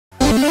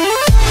Welcome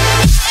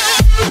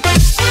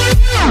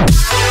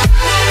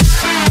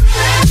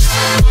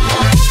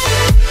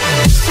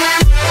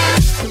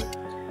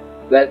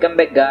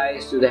back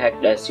guys to the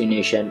Hack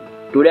Destination.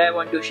 Today I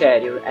want to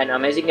share you an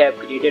amazing app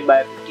created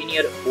by a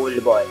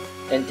 15-year-old boy,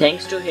 and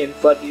thanks to him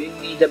for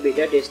giving me the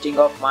beta testing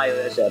of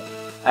MYOS app.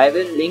 I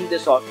will link the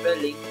software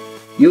link.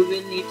 You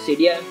will need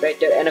CDI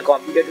Factor and a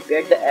computer to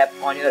get the app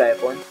on your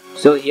iPhone.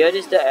 So here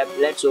is the app.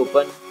 Let's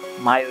open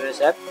MYOS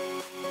app.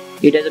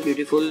 It has a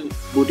beautiful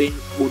booting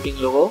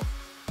logo.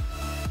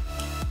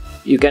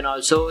 You can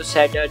also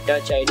set a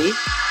touch ID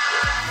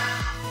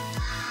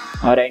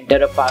or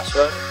enter a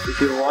password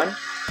if you want.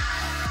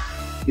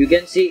 You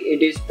can see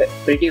it is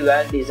pretty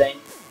well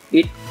designed.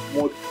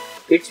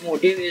 Its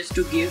motive is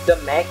to give the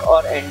Mac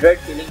or Android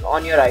feeling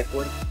on your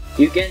iPhone.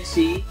 You can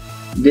see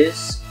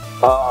this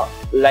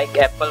like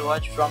Apple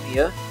Watch from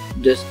here.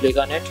 Just click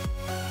on it.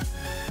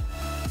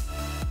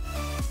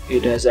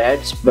 It has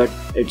ads, but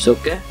it's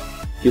okay.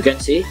 You can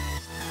see.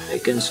 I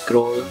can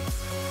scroll.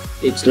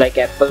 It's like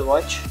Apple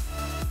Watch.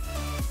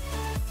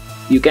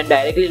 You can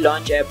directly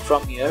launch app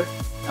from here.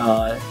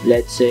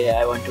 Let's say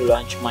I want to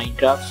launch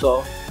Minecraft,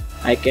 so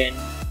I can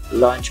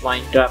launch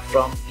Minecraft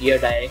from here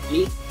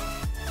directly.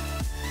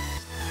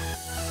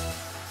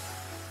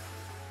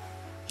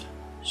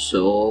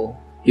 So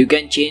you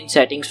can change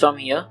settings from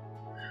here.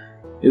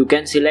 You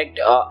can select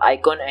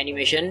icon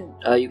animation.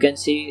 You can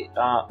see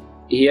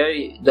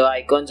here the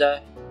icons are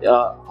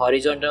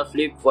horizontal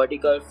flip,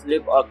 vertical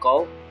flip, or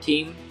curve.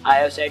 Theme I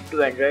have set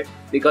to Android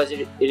because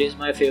it is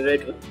my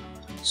favorite.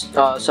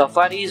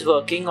 Safari is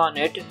working on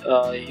it.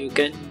 You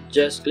can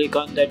just click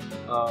on that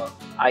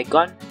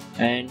icon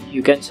and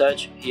you can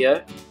search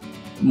here.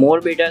 More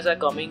betas are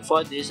coming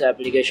for this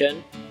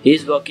application.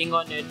 He's working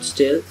on it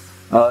still.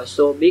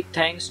 So big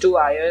thanks to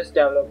iOS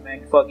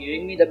development for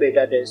giving me the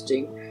beta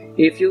testing.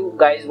 If you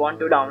guys want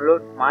to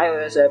download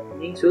MYOS app,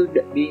 links will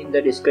be in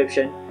the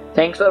description.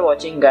 Thanks for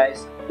watching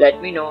guys.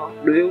 Let me know,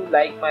 do you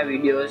like my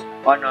videos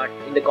or not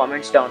in the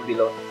comments down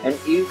below. And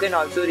you can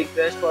also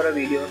request for a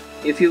video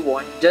if you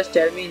want. Just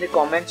tell me in the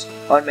comments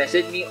or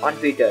message me on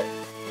Twitter.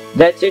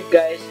 That's it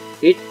guys.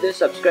 Hit the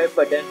subscribe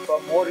button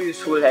for more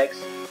useful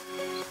hacks.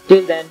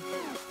 Till then,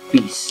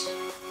 peace.